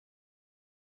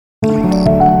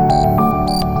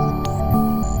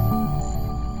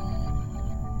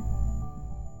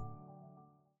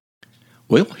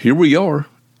Well, here we are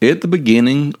at the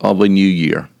beginning of a new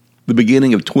year, the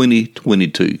beginning of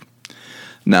 2022.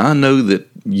 Now, I know that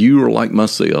you are like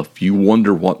myself. You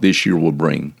wonder what this year will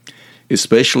bring,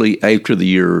 especially after the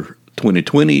year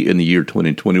 2020 and the year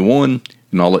 2021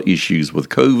 and all the issues with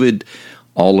COVID,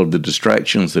 all of the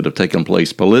distractions that have taken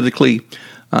place politically.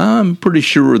 I'm pretty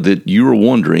sure that you're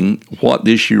wondering what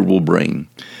this year will bring.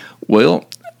 Well,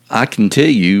 I can tell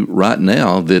you right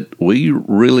now that we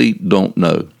really don't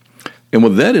know. And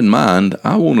with that in mind,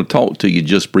 I want to talk to you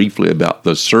just briefly about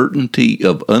the certainty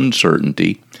of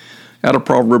uncertainty out of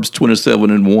Proverbs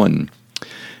 27:1.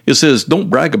 It says, "Don't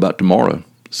brag about tomorrow,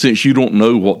 since you don't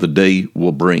know what the day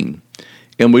will bring."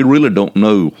 And we really don't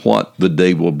know what the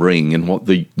day will bring and what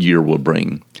the year will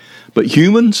bring. But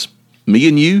humans, me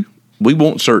and you, we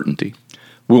want certainty.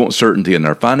 We want certainty in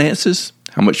our finances.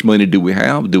 How much money do we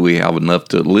have? Do we have enough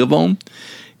to live on?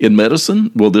 In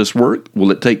medicine, will this work? Will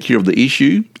it take care of the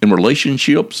issue? In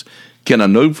relationships, can I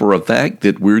know for a fact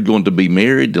that we're going to be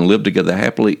married and live together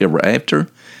happily ever after?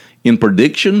 In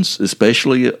predictions,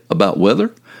 especially about weather,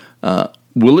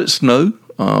 will it snow?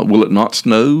 Will it not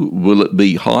snow? Will it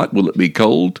be hot? Will it be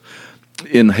cold?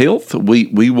 In health,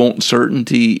 we want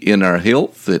certainty in our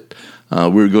health that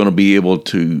we're going to be able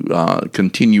to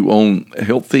continue on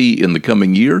healthy in the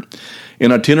coming year.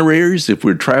 In itineraries, if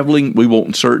we're traveling, we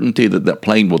want certainty that that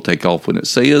plane will take off when it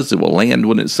says, it will land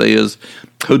when it says,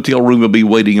 hotel room will be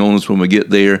waiting on us when we get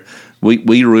there.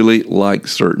 We really like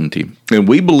certainty. And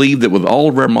we believe that with all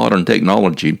of our modern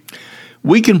technology,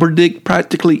 we can predict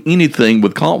practically anything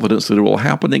with confidence that it will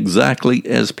happen exactly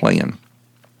as planned.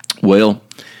 Well,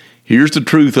 here's the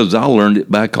truth as I learned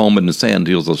it back home in the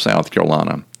Sandhills of South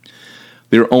Carolina.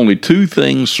 There are only two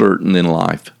things certain in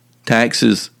life,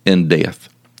 taxes and death.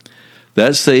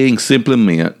 That saying simply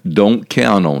meant don't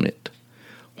count on it.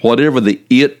 Whatever the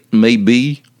it may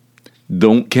be,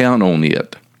 don't count on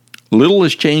it. Little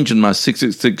has changed in my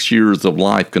 66 years of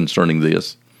life concerning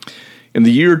this. In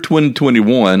the year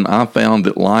 2021, I found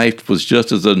that life was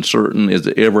just as uncertain as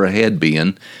it ever had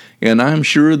been, and I'm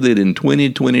sure that in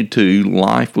 2022,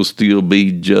 life will still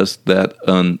be just that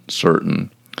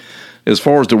uncertain. As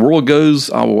far as the world goes,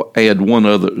 I will add one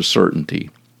other certainty.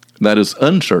 That is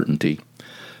uncertainty.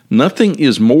 Nothing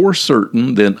is more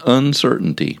certain than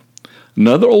uncertainty.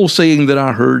 Another old saying that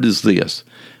I heard is this: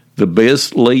 the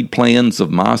best laid plans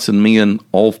of mice and men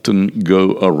often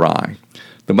go awry.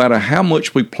 No matter how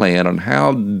much we plan and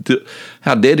how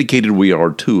dedicated we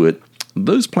are to it,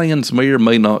 those plans may or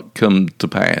may not come to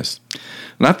pass.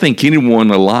 And I think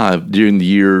anyone alive during the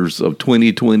years of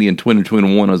 2020 and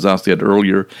 2021, as I said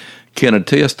earlier, can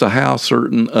attest to how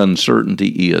certain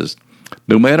uncertainty is.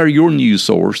 No matter your news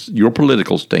source, your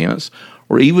political stance,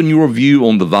 or even your view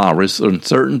on the virus,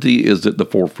 uncertainty is at the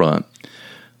forefront.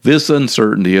 This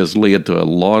uncertainty has led to a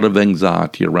lot of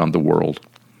anxiety around the world.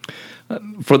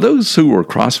 For those who are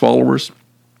Christ followers,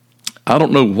 I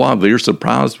don't know why they're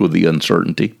surprised with the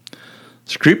uncertainty.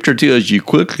 Scripture tells you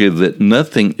quickly that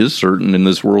nothing is certain in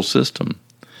this world system.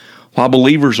 While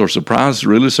believers are surprised, it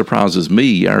really surprises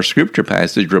me. Our scripture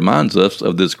passage reminds us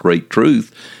of this great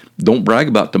truth. Don't brag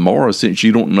about tomorrow, since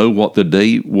you don't know what the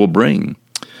day will bring.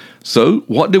 So,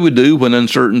 what do we do when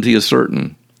uncertainty is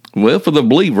certain? Well, for the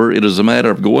believer, it is a matter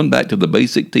of going back to the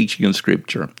basic teaching in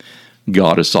Scripture.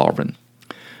 God is sovereign.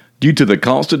 Due to the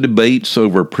constant debates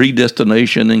over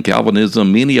predestination and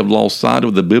Calvinism, many have lost sight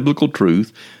of the biblical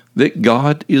truth that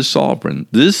God is sovereign.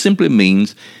 This simply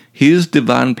means His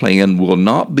divine plan will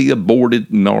not be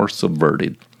aborted nor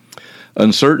subverted.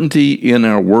 Uncertainty in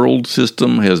our world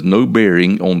system has no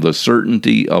bearing on the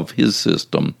certainty of His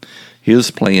system,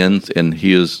 His plans, and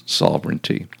His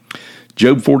sovereignty.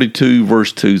 Job 42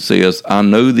 verse 2 says, "I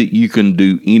know that you can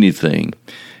do anything,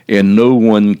 and no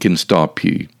one can stop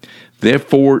you.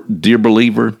 Therefore, dear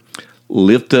believer,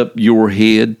 lift up your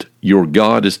head. Your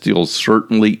God is still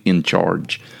certainly in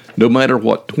charge. No matter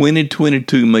what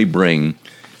 2022 may bring,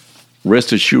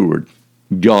 rest assured,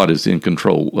 God is in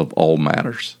control of all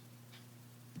matters."